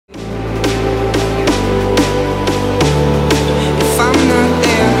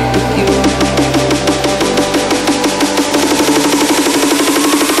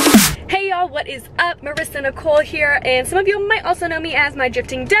Nicole here, and some of you might also know me as my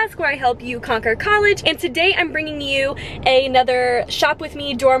drifting desk, where I help you conquer college. And today I'm bringing you another shop with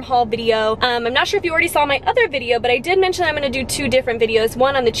me dorm haul video. I'm not sure if you already saw my other video, but I did mention I'm going to do two different videos,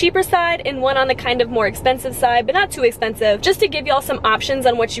 one on the cheaper side and one on the kind of more expensive side, but not too expensive, just to give y'all some options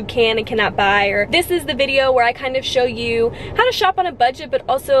on what you can and cannot buy. Or this is the video where I kind of show you how to shop on a budget, but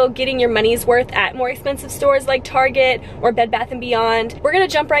also getting your money's worth at more expensive stores like Target or Bed Bath & Beyond. We're gonna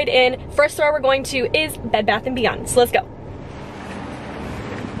jump right in. First store we're going to is Bed Bath & Beyond, so let's go.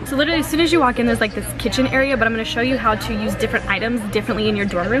 So literally as soon as you walk in, there's like this kitchen area, but I'm gonna show you how to use different items differently in your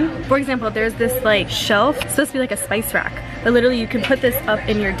dorm room. For example, there's this like shelf. It's supposed to be like a spice rack, but literally you can put this up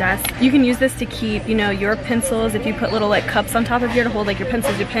in your desk. You can use this to keep, you know, your pencils. If you put little like cups on top of here to hold like your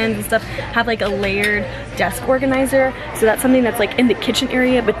pencils, your pens and stuff, have like a layered desk organizer. So that's something that's like in the kitchen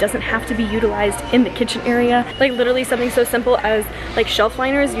area, but doesn't have to be utilized in the kitchen area. Like literally something so simple as like shelf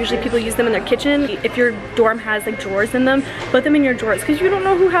liners. Usually people use them in their kitchen. If your dorm has like drawers in them, put them in your drawers, because you don't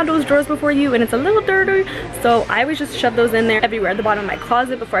know who had those drawers before you and it's a little dirty. So I always just shove those in there everywhere, at the bottom of my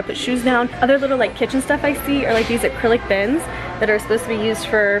closet before I put shoes down. Other little like kitchen stuff I see are like these acrylic bins that are supposed to be used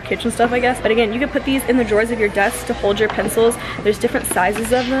for kitchen stuff, I guess. But again, you can put these in the drawers of your desk to hold your pencils. There's different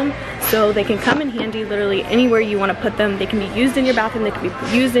sizes of them, so they can come in handy literally anywhere you want to put them. They can be used in your bathroom, they can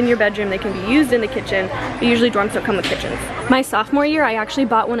be used in your bedroom, they can be used in the kitchen, but usually dorms don't come with kitchens. My sophomore year, I actually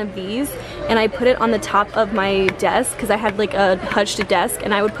bought one of these and I put it on the top of my desk because I had like a hutched desk,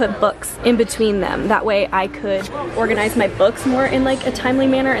 and I would put books in between them. That way I could organize my books more in like a timely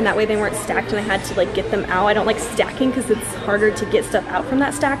manner, and that way they weren't stacked and I had to like get them out. I don't like stacking because it's harder to get stuff out from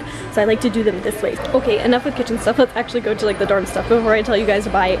that stack, so I like to do them this way. Okay, enough with kitchen stuff. Let's actually go to like the dorm stuff before I tell you guys to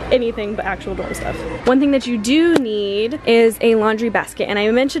buy anything but actual dorm stuff. One thing that you do need is a laundry basket, and I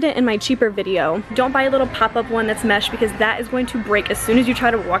mentioned it in my cheaper video. Don't buy a little pop-up one that's mesh, because that is going to break as soon as you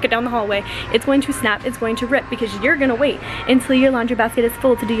try to walk it down the hallway. It's going to snap, it's going to rip, because you're gonna wait until your laundry basket is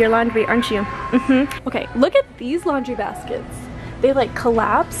full to do your laundry, aren't you? Okay, look at these laundry baskets. They like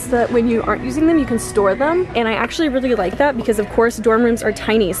collapse so that when you aren't using them, you can store them. And I actually really like that because of course dorm rooms are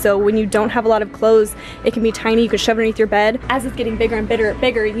tiny. So when you don't have a lot of clothes, it can be tiny. You can shove it underneath your bed. As it's getting bigger and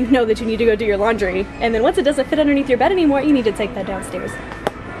bigger, you know that you need to go do your laundry. And then once it doesn't fit underneath your bed anymore, you need to take that downstairs.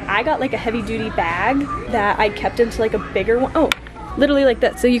 I got like a heavy duty bag that I kept into like a bigger one. Oh, literally like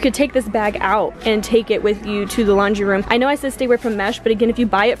that. So you could take this bag out and take it with you to the laundry room. I know I said stay away from mesh, but again, if you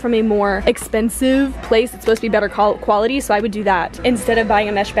buy it from a more expensive place, it's supposed to be better quality, so I would do that. Instead of buying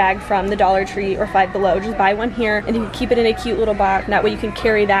a mesh bag from the Dollar Tree or Five Below, just buy one here and you can keep it in a cute little box. That way you can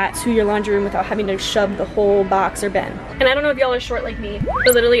carry that to your laundry room without having to shove the whole box or bin. And I don't know if y'all are short like me,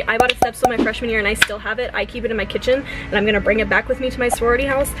 but literally I bought a step stool my freshman year and I still have it. I keep it in my kitchen and I'm gonna bring it back with me to my sorority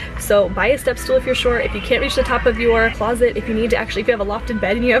house. So buy a step stool if you're short. If you can't reach the top of your closet, if you need to actually, if you have a lofted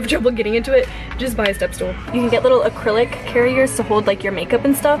bed and you have trouble getting into it, just buy a step stool. You can get little acrylic carriers to hold like your makeup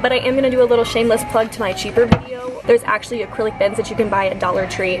and stuff, but I am gonna do a little shameless plug to my cheaper video. There's actually acrylic bins that you can buy at Dollar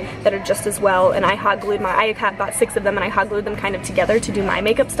Tree that are just as well, and I hot glued I bought 6 of them and I hot glued them kind of together to do my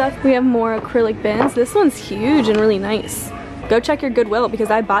makeup stuff. We have more acrylic bins. This one's huge and really nice. Go check your Goodwill, because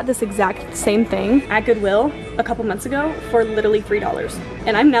I bought this exact same thing at Goodwill a couple months ago for literally $3.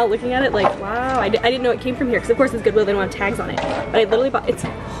 And I'm now looking at it like, wow, I didn't know it came from here, because of course it's Goodwill, they don't have tags on it. But I literally bought, it's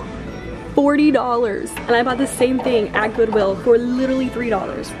 $40. And I bought the same thing at Goodwill for literally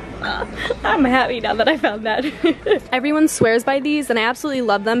 $3. I'm happy now that I found that. Everyone swears by these and I absolutely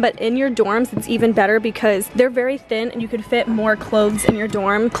love them, but in your dorms it's even better because they're very thin and you can fit more clothes in your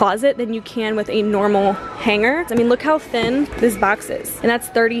dorm closet than you can with a normal hanger. I mean, look how thin this box is, and that's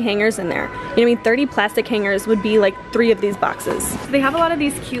 30 hangers in there. You know what I mean? 30 plastic hangers would be like 3 of these boxes. So they have a lot of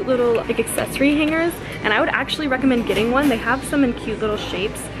these cute little like accessory hangers, and I would actually recommend getting one. They have some in cute little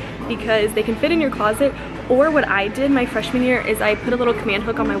shapes because they can fit in your closet. Or what I did my freshman year is I put a little command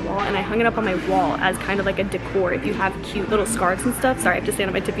hook on my wall and I hung it up on my wall as kind of like a decor if you have cute little scarves and stuff. Sorry, I have to stand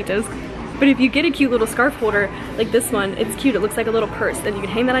on my tippy toes. But if you get a cute little scarf holder like this one, it's cute, it looks like a little purse, then you can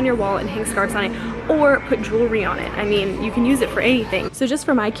hang that on your wall and hang scarves on it, or put jewelry on it. I mean, you can use it for anything. So just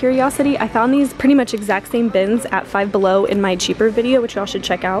for my curiosity, I found these pretty much exact same bins at Five Below in my cheaper video, which y'all should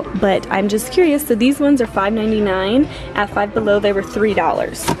check out, but I'm just curious. So these ones are $5.99. At Five Below they were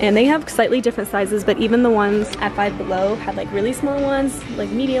 $3, and they have slightly different sizes, but even the ones at Five Below had like really small ones,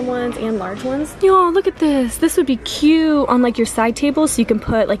 like medium ones, and large ones. Yo, look at this. This would be cute on like your side table, so you can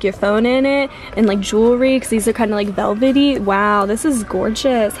put like your phone in it and like jewelry, because these are kind of like velvety. Wow, this is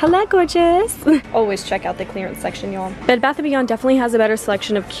gorgeous. Hello, gorgeous. Always check out the clearance section, y'all. Bed Bath & Beyond definitely has a better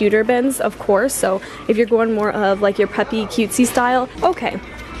selection of cuter bins, of course. So if you're going more of like your preppy, cutesy style, okay.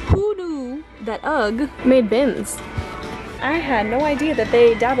 Who knew that UGG made bins? I had no idea that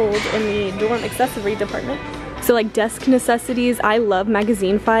they dabbled in the dorm accessory department. So like desk necessities, I love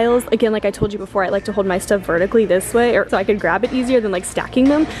magazine files. Again, like I told you before, I like to hold my stuff vertically this way, or so I could grab it easier than like stacking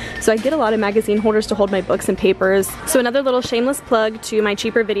them. So I get a lot of magazine holders to hold my books and papers. So another little shameless plug to my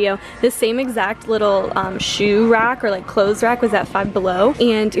cheaper video, this same exact little shoe rack or like clothes rack was at Five Below,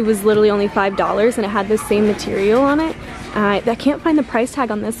 and it was literally only $5, and it had the same material on it. I can't find the price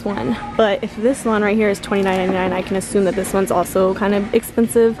tag on this one, but if this one right here is $29.99, I can assume that this one's also kind of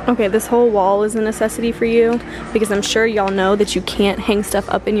expensive. Okay, this whole wall is a necessity for you because I'm sure y'all know that you can't hang stuff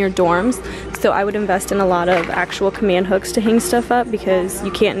up in your dorms. So I would invest in a lot of actual command hooks to hang stuff up because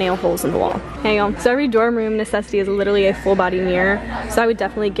you can't nail holes in the wall. Hang on. So every dorm room necessity is literally a full body mirror. So I would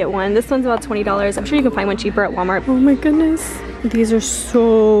definitely get one. This one's about $20. I'm sure you can find one cheaper at Walmart. Oh my goodness. These are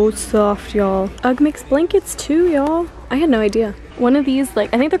so soft, y'all. UGG makes blankets too, y'all. I had no idea. One of these,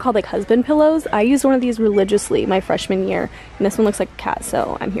 like, I think they're called like husband pillows. I used one of these religiously my freshman year, and this one looks like a cat,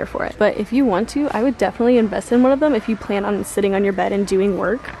 so I'm here for it. But if you want to, I would definitely invest in one of them if you plan on sitting on your bed and doing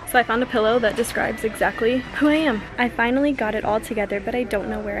work. So I found a pillow that describes exactly who I am. I finally got it all together, but I don't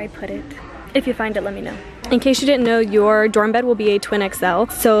know where I put it. If you find it, let me know. In case you didn't know, your dorm bed will be a twin XL,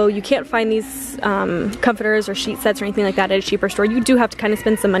 so you can't find these comforters or sheet sets or anything like that at a cheaper store. You do have to kind of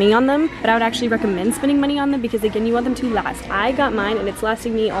spend some money on them, but I would actually recommend spending money on them because again, you want them to last. I got mine and it's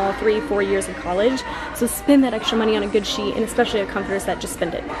lasting me all 3-4 years of college, so spend that extra money on a good sheet and especially a comforter set. Just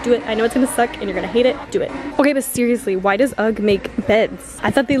spend it. Do it. I know it's gonna suck and you're gonna hate it. Do it. Okay, but seriously, why does UGG make beds?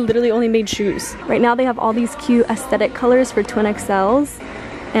 I thought they literally only made shoes. Right now they have all these cute aesthetic colors for twin XLs.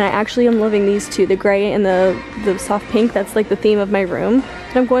 And I actually am loving these two, the gray and the soft pink. That's like the theme of my room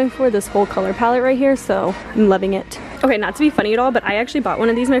that I'm going for, this whole color palette right here, so I'm loving it. Okay, not to be funny at all, but I actually bought one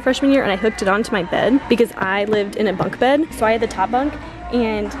of these my freshman year and I hooked it onto my bed because I lived in a bunk bed. So I had the top bunk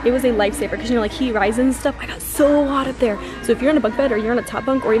and it was a lifesaver because you know, like heat rises and stuff. I got so hot up there. So if you're in a bunk bed or you're in a top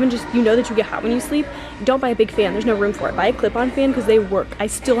bunk or even just you know that you get hot when you sleep, don't buy a big fan. There's no room for it. Buy a clip-on fan because they work. I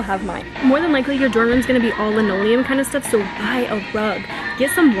still have mine. More than likely your dorm room's gonna be all linoleum kind of stuff, so buy a rug.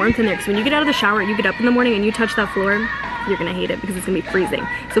 Get some warmth in there because when you get out of the shower, you get up in the morning and you touch that floor, you're gonna hate it because it's gonna be freezing.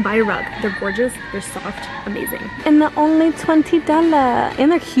 So buy a rug. They're gorgeous, they're soft, amazing. And they're only $20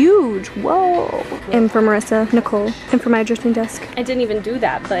 and they're huge, whoa. And for Marissa, Nicole, and for my dressing desk. I didn't even do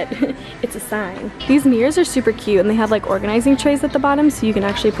that, but it's a sign. These mirrors are super cute and they have like organizing trays at the bottom so you can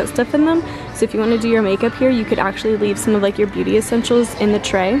actually put stuff in them. So if you wanna do your makeup here, you could actually leave some of like your beauty essentials in the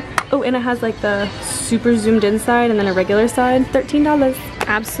tray. Oh, and it has like the super zoomed in side and then a regular side, $13.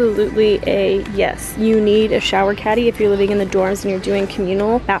 Absolutely a yes. You need a shower caddy if you're living in the dorms and you're doing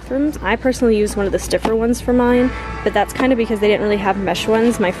communal bathrooms. I personally use one of the stiffer ones for mine, but that's kind of because they didn't really have mesh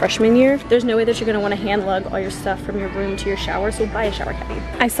ones my freshman year. There's no way that you're gonna wanna hand lug all your stuff from your room to your shower, so buy a shower caddy.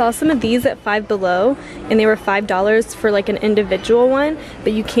 I saw some of these at Five Below and they were $5 for like an individual one,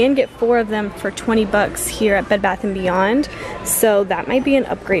 but you can get 4 of them for 20 bucks here at Bed Bath & Beyond, so that might be an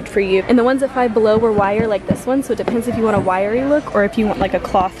upgrade for you. And the ones at Five Below were wire like this one, so it depends if you want a wiry look or if you want like a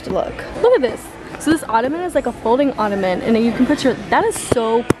clothed look. Look at this. So this ottoman is like a folding ottoman and you can put your, that is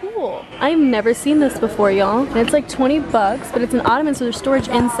so cool. I've never seen this before, y'all. And it's like 20 bucks, but it's an ottoman, so there's storage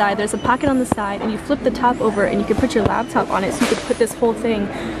inside, there's a pocket on the side, and you flip the top over and you can put your laptop on it, so you could put this whole thing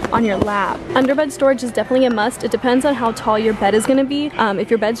on your lap. Underbed storage is definitely a must. It depends on how tall your bed is gonna be. If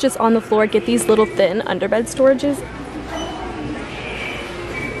your bed's just on the floor, get these little thin underbed storages.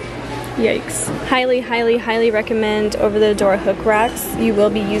 Yikes. Highly, highly, highly recommend over-the-door hook racks. You will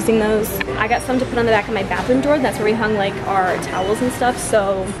be using those. I got some to put on the back of my bathroom door. That's where we hung like our towels and stuff,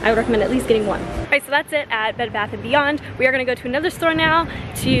 so I would recommend at least getting one. Alright, so that's it at Bed Bath & Beyond. We are gonna go to another store now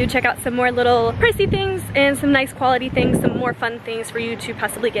to check out some more little pricey things and some nice quality things, some more fun things for you to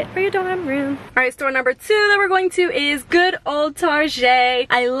possibly get for your dorm room. Alright, store number 2 that we're going to is good old Target.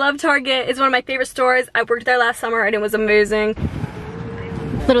 I love Target. It's one of my favorite stores. I worked there last summer and it was amazing.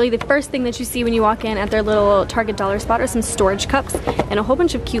 Literally the first thing that you see when you walk in at their little Target dollar spot are some storage cups and a whole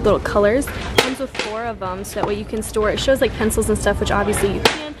bunch of cute little colors. Comes with 4 of them, so that way you can store, it shows like pencils and stuff, which obviously you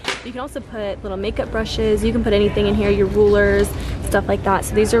can. You can also put little makeup brushes, you can put anything in here, your rulers, stuff like that.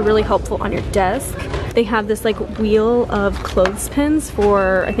 So these are really helpful on your desk. They have this like wheel of clothespins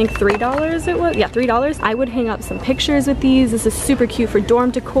for I think $3 it was. Yeah, $3. I would hang up some pictures with these. This is super cute for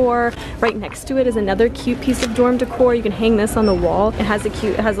dorm decor. Right next to it is another cute piece of dorm decor. You can hang this on the wall. It has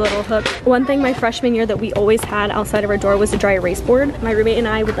a little hook. One thing my freshman year that we always had outside of our door was a dry erase board. My roommate and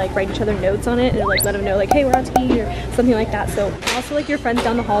I would like write each other notes on it and like let them know like, hey, we're out to eat or something like that. So also like your friends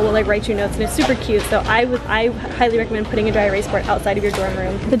down the hall will like write you notes and it's super cute. So I highly recommend putting a dry erase board outside of your dorm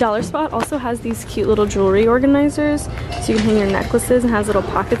room. The dollar spot also has these cute little little jewelry organizers, so you can hang your necklaces. It has little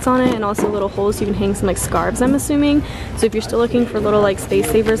pockets on it and also little holes so you can hang some like scarves, I'm assuming. So if you're still looking for little like space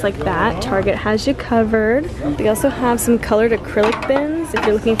savers like that, Target has you covered. They also have some colored acrylic bins if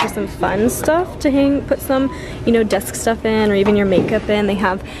you're looking for some fun stuff to hang, put some, you know, desk stuff in or even your makeup in. They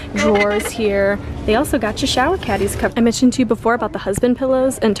have drawers here. They also got your shower caddies covered. I mentioned to you before about the husband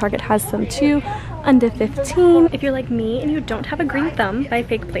pillows, and Target has some too, under 15. If you're like me and you don't have a green thumb, buy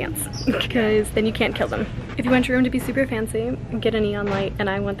fake plants because then you can't kill them. If you want your room to be super fancy, get a neon light, and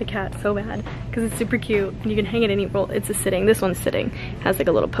I want the cat so bad because it's super cute and you can hang it any, well, it's a sitting. This one's sitting. It has like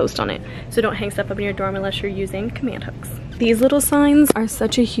a little post on it. So don't hang stuff up in your dorm unless you're using command hooks. These little signs are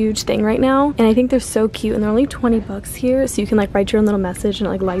such a huge thing right now, and I think they're so cute, and they're only 20 bucks here, so you can like write your own little message and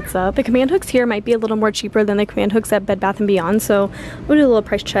it like lights up. The command hooks here might be a little more cheaper than the command hooks at Bed Bath & Beyond, so we'll do a little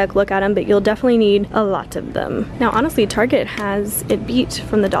price check, look at them, but you'll definitely need a lot of them. Now honestly, Target has it beat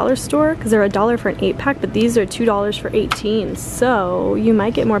from the dollar store because they're $1 for an 8-pack, but these are $2 for 18, so you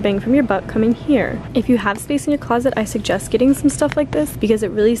might get more bang from your buck coming here. If you have space in your closet, I suggest getting some stuff like this because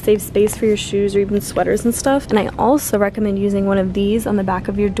it really saves space for your shoes or even sweaters and stuff. And I also recommend using one of these on the back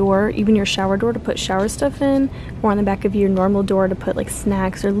of your door, even your shower door, to put shower stuff in, or on the back of your normal door to put like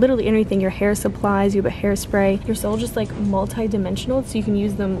snacks or literally anything, your hair supplies, you have a hairspray. They're so just like multi-dimensional, so you can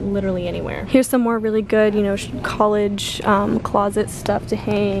use them literally anywhere. Here's some more really good, you know, college closet stuff to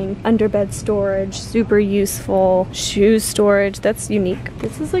hang, underbed storage, super useful, shoe storage, that's unique.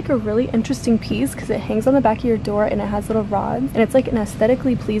 This is like a really interesting piece because it hangs on the back of your door and it has little rods, and it's like an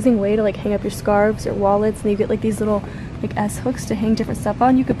aesthetically pleasing way to like hang up your scarves or wallets, and you get like these little like S hooks to hang different stuff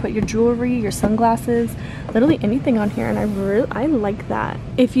on. You could put your jewelry, your sunglasses, literally anything on here, and I like that.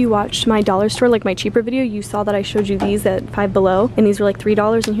 If you watched my dollar store, like my cheaper video, you saw that I showed you these at Five Below, and these were like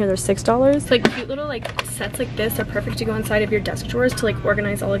 $3 and here they're $6. So like cute little like sets like this are perfect to go inside of your desk drawers to like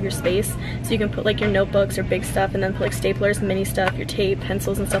organize all of your space. So you can put like your notebooks or big stuff, and then put like staplers, mini stuff, your tape,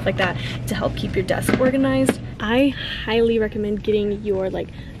 pencils and stuff like that to help keep your desk organized. I highly recommend getting your like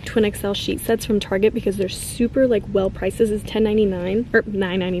twin XL sheet sets from Target because they're super like well priced. This is $10.99 or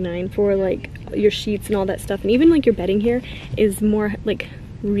 $9.99 for like your sheets and all that stuff, and even like your bedding here is more like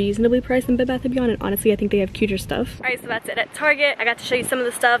reasonably priced than Bed Bath & Beyond, and honestly I think they have cuter stuff. Alright, so that's it at Target. I got to show you some of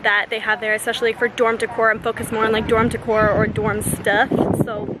the stuff that they have there, especially like for dorm decor. I'm focused more on like dorm decor or dorm stuff,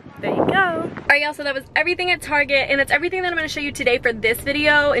 so there you go. Alright y'all, so that was everything at Target, and it's everything that I'm going to show you today for this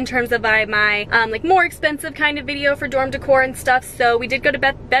video in terms of my like more expensive kind of video for dorm decor and stuff. So we did go to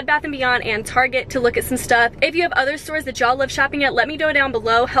Bed Bath & Beyond and Target to look at some stuff. If you have other stores that y'all love shopping at, let me know down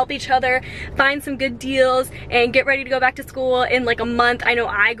below. Help each other find some good deals and get ready to go back to school in like a month. I know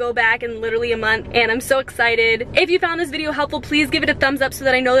I go back in literally a month, and I'm so excited. If you found this video helpful, please give it a thumbs up so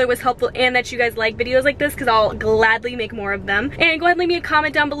that I know that it was helpful and that you guys like videos like this, because I'll gladly make more of them. And go ahead and leave me a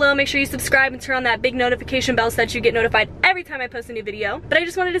comment down below. Make sure you subscribe and turn on that big notification bell so that you get notified every time I post a new video. But I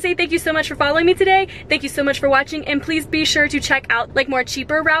just wanted to say thank you so much for following me today. Thank you so much for watching, and please be sure to check out like more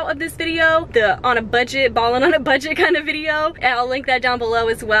cheaper route of this video, the on a budget, balling on a budget kind of video, and I'll link that down below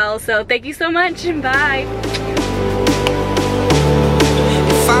as well. So thank you so much, and bye.